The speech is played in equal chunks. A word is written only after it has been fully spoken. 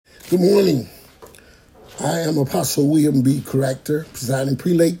Good morning. I am Apostle William B. Corrector, presiding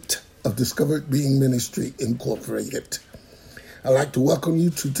prelate of Discovered Being Ministry, Incorporated. I'd like to welcome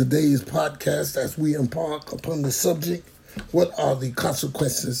you to today's podcast as we embark upon the subject, what are the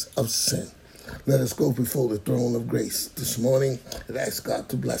consequences of sin? Let us go before the throne of grace this morning and ask God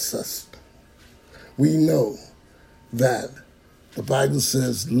to bless us. We know that the Bible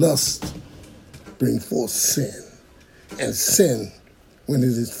says lust brings forth sin, and sin, when it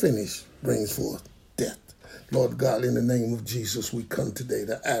is finished, brings forth death. Lord God, in the name of Jesus, we come today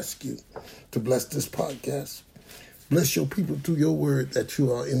to ask you to bless this podcast. Bless your people through your word that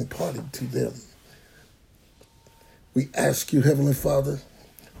you are imparting to them. We ask you, Heavenly Father,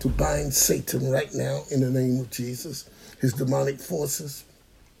 to bind Satan right now in the name of Jesus, his demonic forces,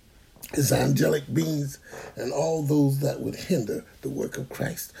 his angelic beings, and all those that would hinder the work of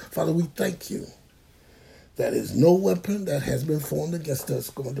Christ. Father, we thank you. That is no weapon that has been formed against us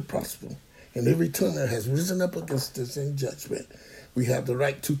going to prosper. And every tongue that has risen up against us in judgment, we have the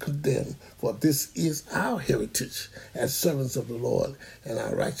right to condemn. For this is our heritage as servants of the Lord, and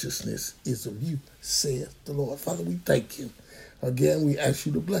our righteousness is of you, saith the Lord. Father, we thank you. Again, we ask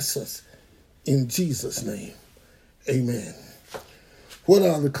you to bless us. In Jesus' name, amen. What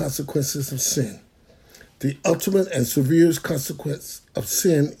are the consequences of sin? The ultimate and severest consequence of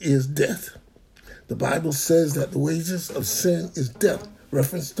sin is death. The Bible says that the wages of sin is death,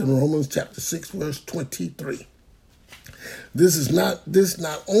 referenced in Romans chapter 6, verse 23. This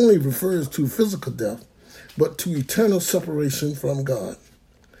not only refers to physical death, but to eternal separation from God.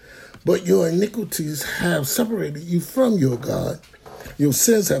 But your iniquities have separated you from your God. Your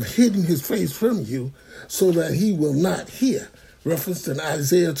sins have hidden his face from you so that he will not hear, referenced in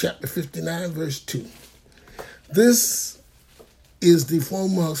Isaiah chapter 59, verse 2. This is the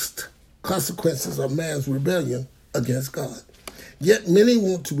foremost consequences of man's rebellion against God. Yet many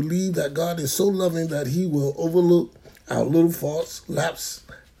want to believe that God is so loving that he will overlook our little faults, lapses,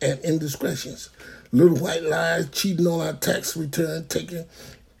 and indiscretions. Little white lies, cheating on our tax return, taking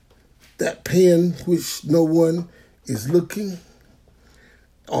that pen which no one is looking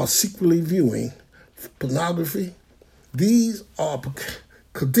or secretly viewing, pornography. These are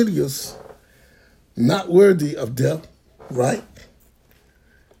credulous, not worthy of death, right?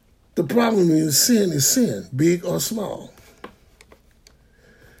 The problem is sin, big or small.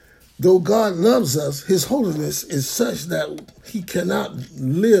 Though God loves us, his holiness is such that he cannot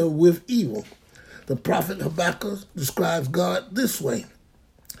live with evil. The prophet Habakkuk describes God this way.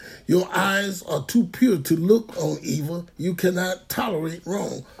 Your eyes are too pure to look on evil. You cannot tolerate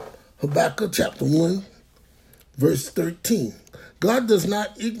wrong. Habakkuk chapter 1, verse 13. God does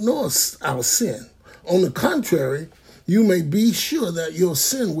not ignore our sin. On the contrary, you may be sure that your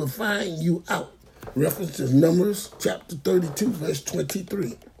sin will find you out. Reference is Numbers chapter 32, verse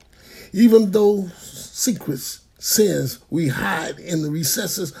 23. Even though secret sins we hide in the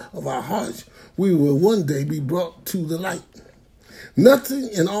recesses of our hearts, we will one day be brought to the light. Nothing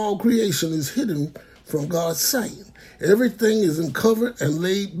in all creation is hidden from God's sight. Everything is uncovered and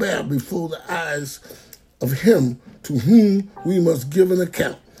laid bare before the eyes of him to whom we must give an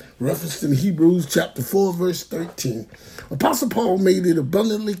account. Referenced in Hebrews chapter 4, verse 13. Apostle Paul made it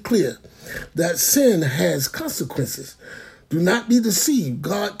abundantly clear that sin has consequences. Do not be deceived.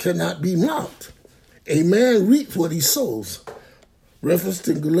 God cannot be mocked. A man reaps what he sows. Referenced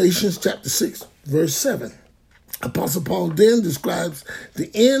in Galatians chapter 6, verse 7. Apostle Paul then describes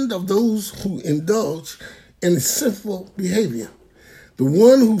the end of those who indulge in sinful behavior. The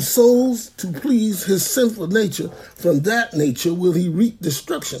one who sows to please his sinful nature, from that nature will he reap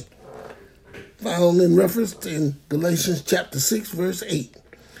destruction. Found in reference in Galatians chapter 6, verse 8.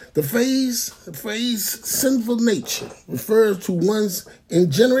 The phrase sinful nature refers to one's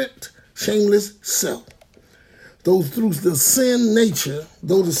ingenerate, shameless self. Though the sin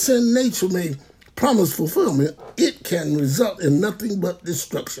nature may promise fulfillment, it can result in nothing but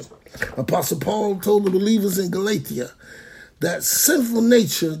destruction. Apostle Paul told the believers in Galatia that sinful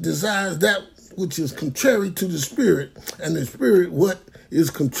nature desires that which is contrary to the Spirit, and the Spirit what is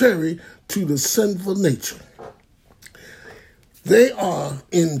contrary to the sinful nature. They are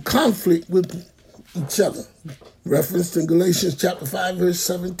in conflict with each other. Referenced in Galatians chapter 5, verse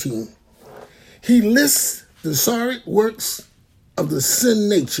 17. He lists the sorry works of the sin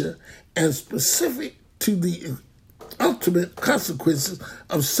nature and specific to the ultimate consequences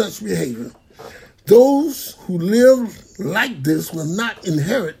of such behavior. Those who live like this will not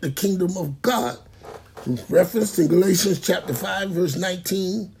inherit the kingdom of God. Referenced in Galatians chapter 5, verses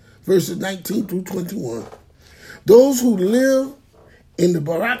 19 through 21. Those who live in the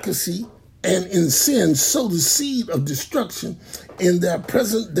bureaucracy and in sin sow the seed of destruction in their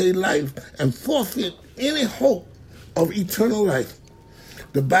present day life and forfeit any hope of eternal life.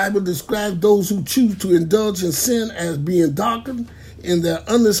 The Bible describes those who choose to indulge in sin as being darkened in their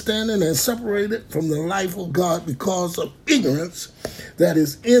understanding and separated from the life of God because of ignorance that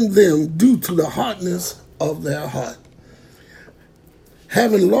is in them due to the hardness of their heart.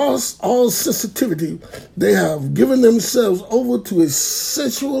 Having lost all sensitivity, they have given themselves over to a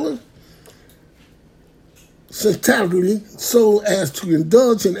sensuality so as to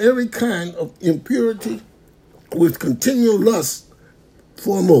indulge in every kind of impurity with continual lust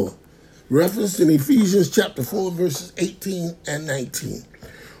for more. Referenced in Ephesians chapter 4, verses 18 and 19.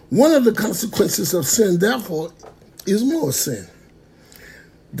 One of the consequences of sin, therefore, is more sin.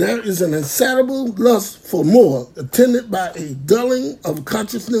 There is an insatiable lust for more, attended by a dulling of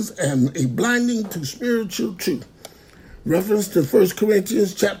consciousness and a blinding to spiritual truth. Referenced in 1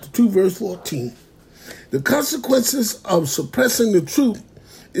 Corinthians chapter 2, verse 14. The consequences of suppressing the truth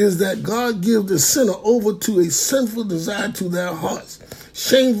is that God gives the sinner over to a sinful desire to their hearts,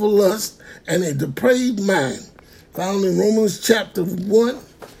 shameful lust, and a depraved mind, found in Romans chapter 1,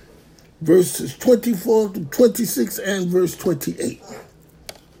 verses 24 to 26 and verse 28.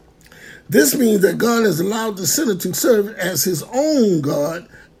 This means that God has allowed the sinner to serve as his own God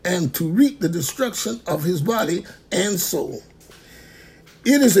and to reap the destruction of his body and soul.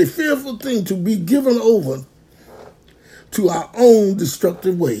 It is a fearful thing to be given over to our own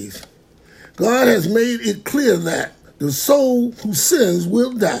destructive ways. God has made it clear that the soul who sins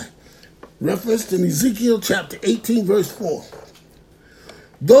will die. Referenced in Ezekiel chapter 18, verse 4.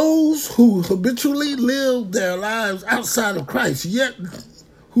 Those who habitually live their lives outside of Christ, yet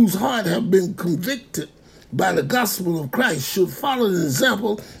whose heart have been convicted by the gospel of Christ, should follow the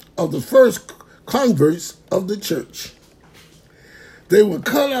example of the first converts of the church. They were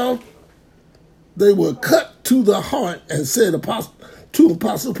cut to the heart and said to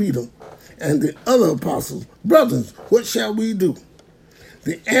Apostle Peter and the other apostles, "Brothers, what shall we do?"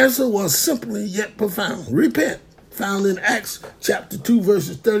 The answer was simply yet profound: repent, found in Acts chapter 2,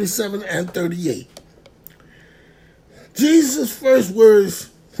 verses 37 and 38. Jesus' first words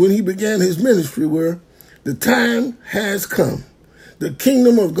when he began his ministry were, "The time has come. The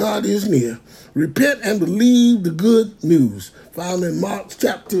kingdom of God is near. Repent and believe the good news," found in Mark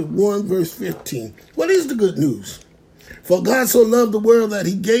chapter 1, verse 15. What is the good news? For God so loved the world that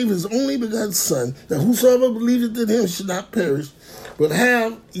he gave his only begotten Son, that whosoever believeth in him should not perish, but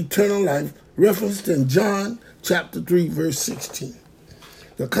have eternal life, referenced in John chapter 3, verse 16.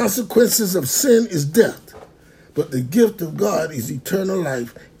 The consequences of sin is death, but the gift of God is eternal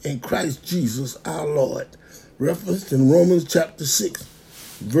life in Christ Jesus our Lord, referenced in Romans chapter 6,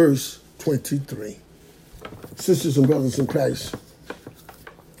 verse 23. Sisters and brothers in Christ,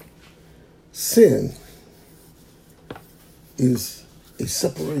 sin is a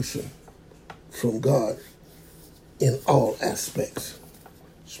separation from God in all aspects,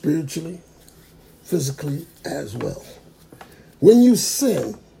 spiritually, physically as well. When you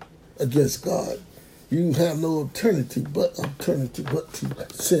sin against God, you have no alternative but to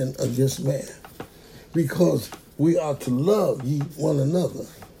sin against man, because we are to love ye one another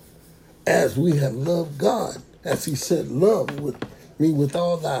as we have loved God. As he said, love with me with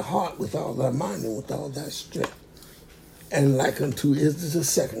all thy heart, with all thy mind, and with all thy strength. And like unto is the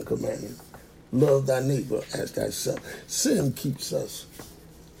second commandment, love thy neighbor as thyself. Sin keeps us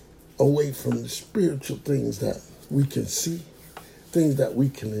away from the spiritual things that we can see, things that we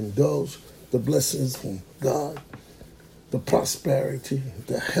can indulge, the blessings from God, the prosperity,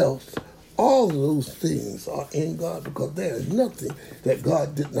 the health. All of those things are in God, because there is nothing that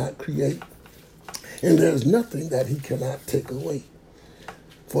God did not create, and there is nothing that he cannot take away.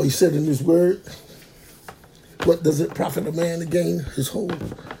 For he said in his word, what does it profit a man to gain his whole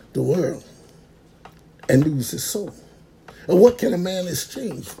the world and lose his soul? And what can a man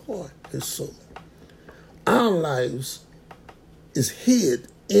exchange for his soul? Our lives is hid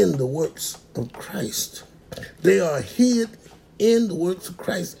in the works of Christ. They are hid in the works of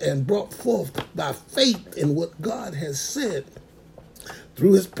Christ and brought forth by faith in what God has said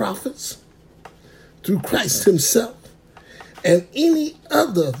through his prophets, through Christ himself, and any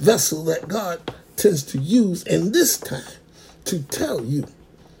other vessel that God tends to use in this time to tell you,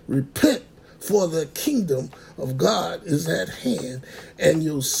 repent, for the kingdom of God is at hand, and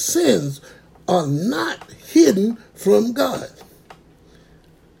your sins are not hidden from God.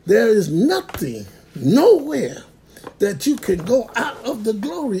 There is nothing, nowhere, that you can go out of the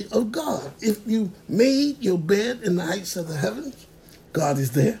glory of God. If you made your bed in the heights of the heavens, God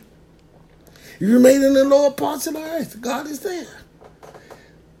is there. If you made in the lower parts of the earth, God is there.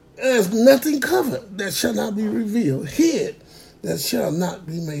 There's nothing covered that shall not be revealed, hid that shall not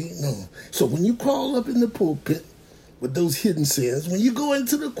be made known. So when you crawl up in the pulpit with those hidden sins, when you go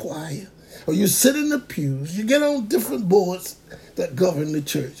into the choir, or you sit in the pews, you get on different boards that govern the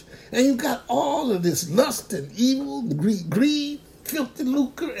church, and you got all of this lust and evil, greed, filthy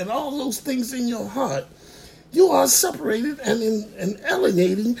lucre, and all those things in your heart, you are separated and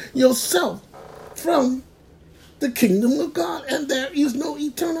alienating yourself from the kingdom of God, and there is no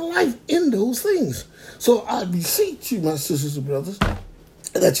eternal life in those things. So I beseech you, my sisters and brothers,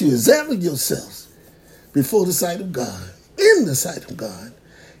 that you examine yourselves before the sight of God, in the sight of God,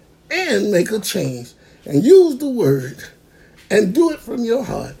 and make a change, and use the word, and do it from your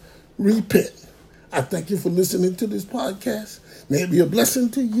heart. Repent. I thank you for listening to this podcast. May it be a blessing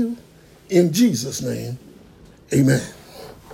to you. In Jesus' name, amen.